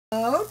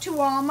Hello to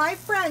all my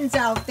friends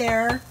out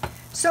there.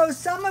 So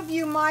some of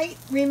you might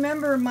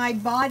remember my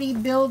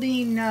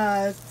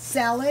bodybuilding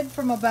salad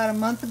from about a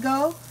month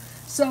ago.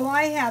 So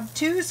I have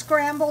 2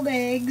 scrambled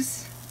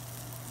eggs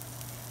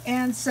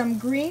and some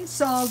green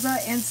salsa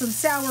and some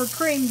sour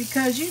cream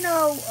because you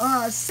know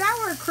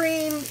sour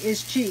cream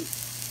is cheap.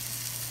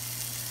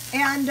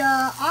 And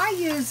I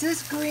use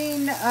this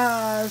green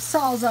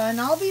salsa, and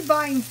I'll be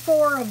buying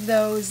 4 of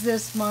those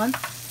this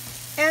month.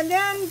 And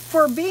then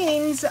for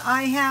beans,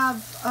 I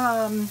have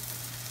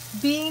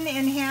bean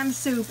and ham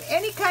soup.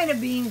 Any kind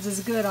of beans is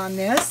good on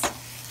this.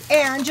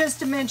 And just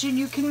to mention,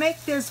 you can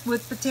make this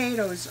with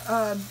potatoes.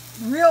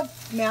 Real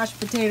mashed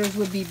potatoes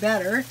would be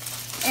better.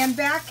 And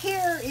back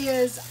here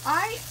is,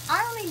 I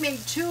only made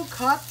 2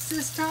 cups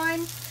this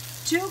time.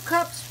 2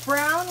 cups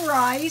brown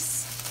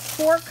rice,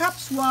 4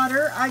 cups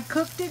water. I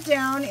cooked it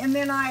down, and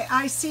then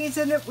I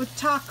seasoned it with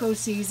taco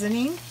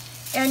seasoning.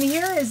 And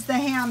here is the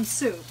ham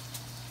soup.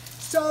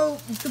 So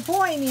the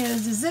point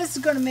is this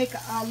is going to make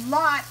a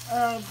lot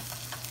of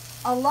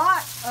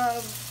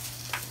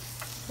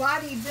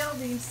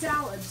bodybuilding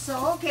salad.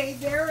 So okay,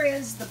 there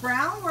is the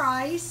brown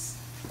rice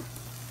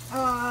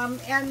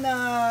and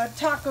the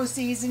taco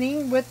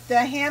seasoning with the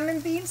ham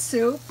and bean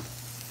soup.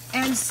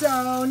 And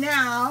so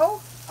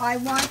now I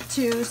want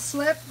to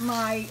slip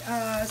my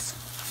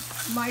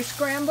my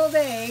scrambled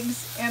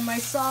eggs and my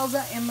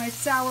salsa and my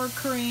sour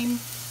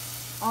cream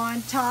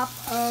on top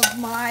of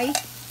my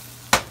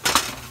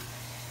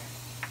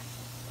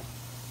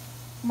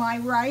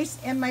rice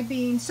and my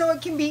beans. So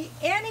it can be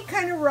any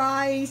kind of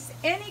rice,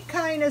 any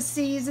kind of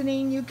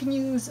seasoning. You can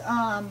use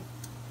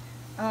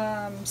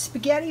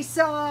spaghetti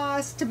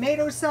sauce,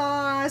 tomato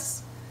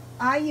sauce.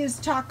 I use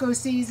taco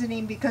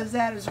seasoning because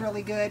that is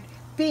really good.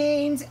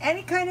 Beans,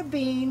 any kind of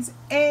beans,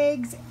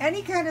 eggs,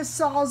 any kind of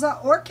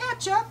salsa or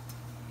ketchup,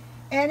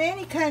 and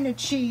any kind of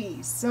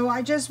cheese. So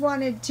I just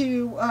wanted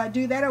to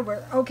do that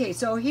over. Okay,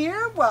 so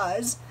here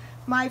was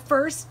my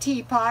first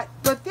teapot,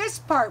 but this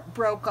part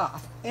broke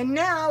off, and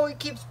now it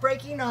keeps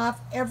breaking off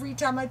every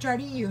time I try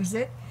to use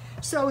it.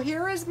 So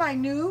here is my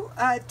new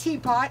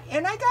teapot,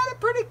 and I got it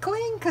pretty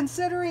clean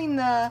considering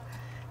the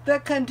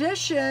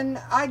condition.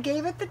 I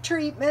gave it the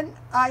treatment.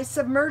 I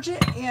submerge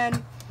it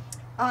in,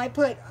 I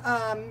put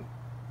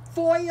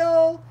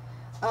foil,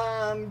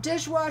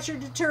 dishwasher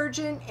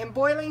detergent, and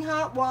boiling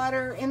hot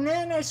water, and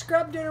then I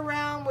scrubbed it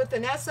around with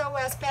an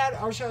SOS pad.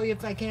 I'll show you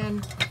if I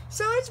can.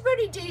 So it's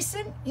pretty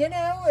decent, you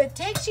know. It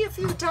takes you a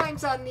few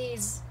times on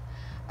these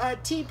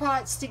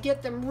teapots to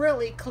get them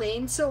really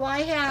clean. So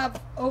I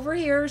have over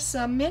here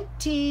some mint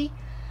tea,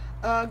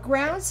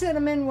 ground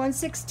cinnamon,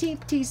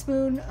 1/16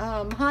 teaspoon,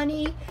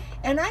 honey,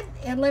 and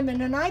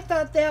lemon, and I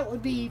thought that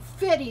would be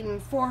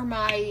fitting for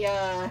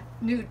my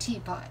new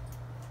teapot.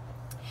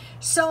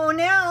 So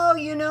now,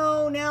 you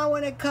know, now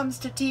when it comes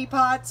to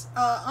teapots,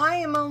 I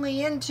am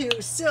only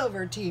into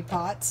silver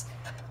teapots.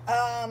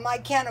 I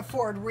can't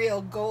afford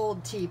real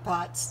gold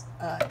teapots.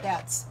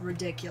 That's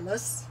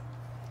ridiculous.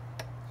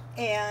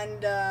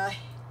 And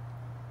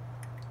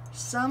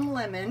some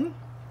lemon.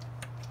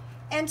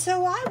 And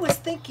so I was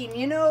thinking,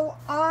 you know,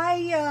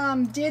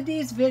 I did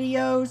these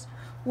videos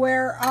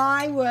where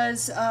I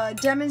was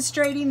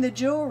demonstrating the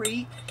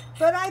jewelry,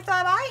 but I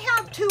thought I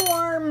have 2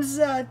 arms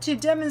to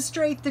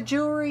demonstrate the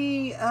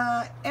jewelry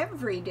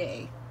every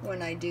day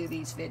when I do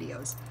these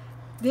videos.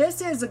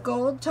 This is a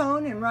gold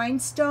tone and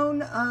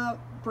rhinestone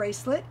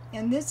bracelet,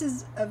 and this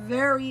is a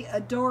very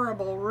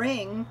adorable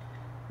ring.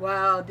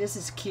 Wow, this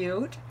is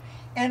cute.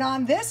 And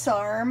on this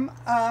arm,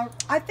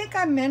 I think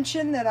I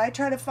mentioned that I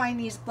try to find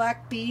these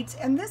black beads,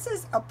 and this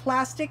is a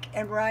plastic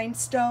and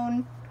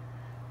rhinestone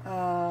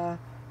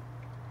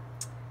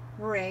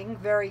ring.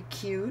 Very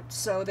cute.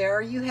 So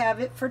there you have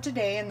it for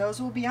today, and those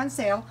will be on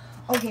sale.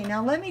 Okay,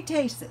 now let me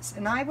taste this,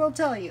 and I will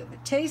tell you, if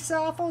it tastes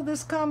awful,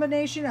 this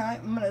combination,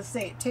 I'm going to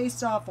say it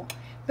tastes awful.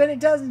 But it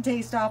doesn't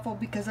taste awful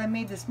because I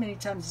made this many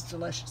times. It's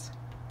delicious.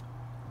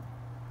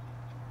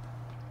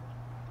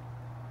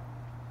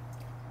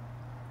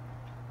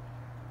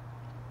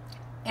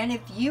 And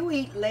if you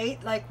eat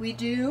late like we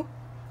do,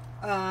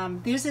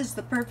 this is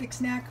the perfect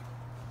snack.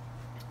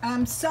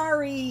 I'm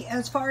sorry,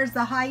 as far as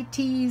the high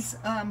teas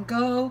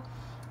go,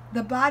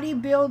 the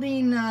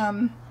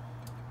bodybuilding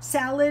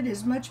salad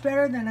is much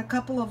better than a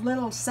couple of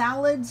little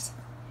salads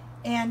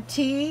and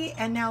tea.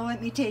 And now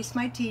let me taste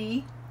my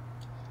tea.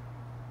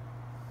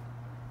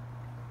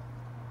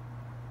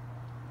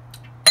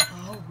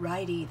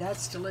 Alrighty,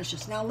 that's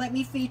delicious. Now let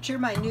me feature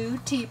my new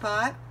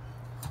teapot.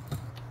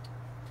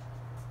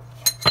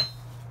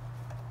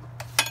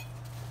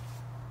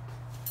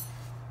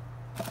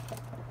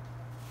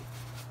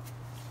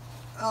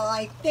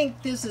 I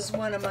think this is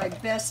one of my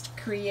best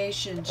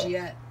creations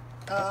yet.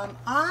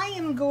 I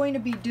am going to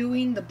be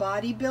doing the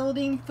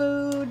bodybuilding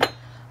food,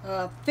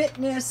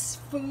 fitness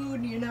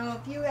food. You know,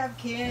 if you have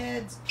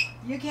kids,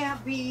 you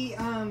can't be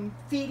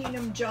feeding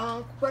them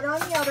junk. But on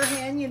the other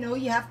hand, you know,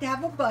 you have to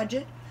have a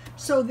budget.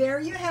 So there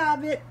you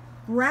have it.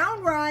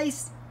 Brown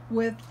rice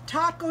with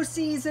taco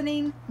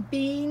seasoning,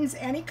 beans,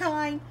 any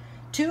kind,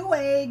 2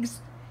 eggs,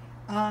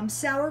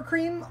 sour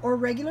cream or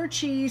regular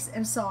cheese,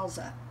 and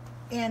salsa.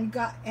 And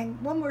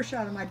one more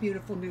shot of my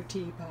beautiful new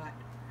teapot.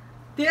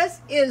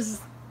 This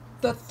is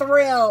the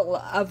thrill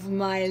of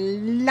my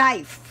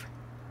life.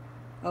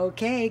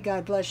 Okay,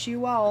 God bless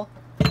you all.